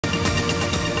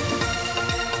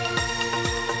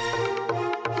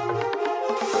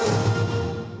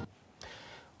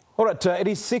right, it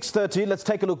is 6:30. Let's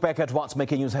take a look back at what's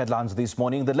making news headlines this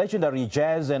morning. The legendary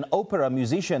jazz and opera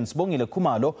musician Sibongile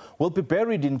Khumalo will be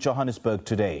buried in Johannesburg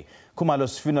today.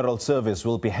 Khumalo's funeral service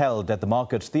will be held at the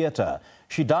Market Theatre.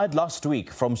 She died last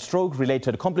week from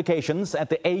stroke-related complications at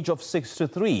the age of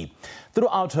 63.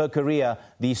 Throughout her career,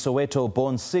 the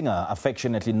Soweto-born singer,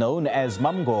 affectionately known as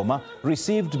Mamgoma,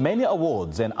 received many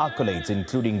awards and accolades,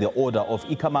 including the Order of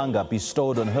Ikamanga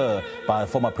bestowed on her by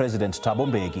former President Thabo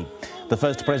Mbeki. The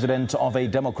first president of a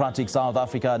democratic South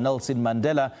Africa, Nelson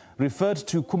Mandela, referred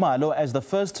to Khumalo as the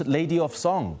First Lady of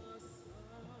Song.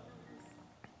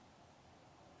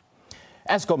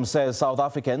 Eskom says South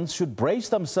Africans should brace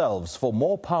themselves for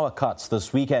more power cuts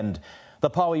this weekend. The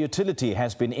power utility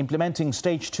has been implementing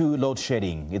stage 2 load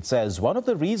shedding. It says one of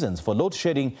the reasons for load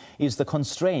shedding is the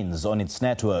constraints on its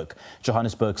network.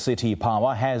 Johannesburg City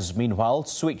Power has meanwhile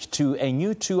switched to a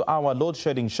new 2-hour load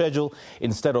shedding schedule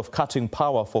instead of cutting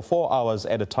power for 4 hours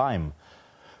at a time.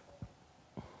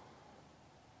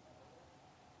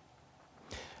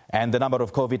 And the number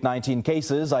of COVID-19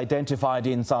 cases identified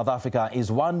in South Africa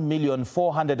is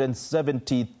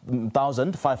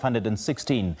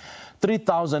 1,470,516.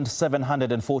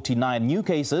 3,749 new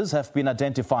cases have been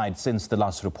identified since the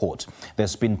last report.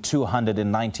 There's been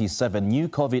 297 new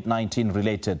COVID-19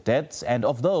 related deaths, and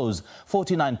of those,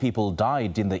 49 people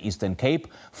died in the Eastern Cape,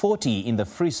 40 in the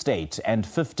Free State and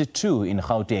 52 in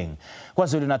Gauteng.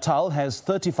 KwaZulu-Natal has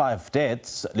 35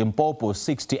 deaths, Limpopo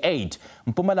 68,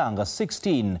 Mpumalanga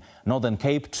 16, Northern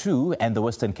Cape 2 and the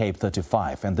Western Cape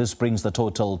 35. And this brings the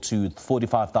total to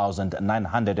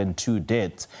 45,902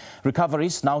 deaths.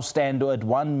 Recoveries now stand at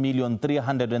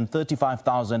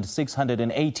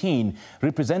 1,335,618,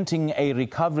 representing a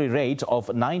recovery rate of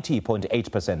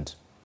 90.8%.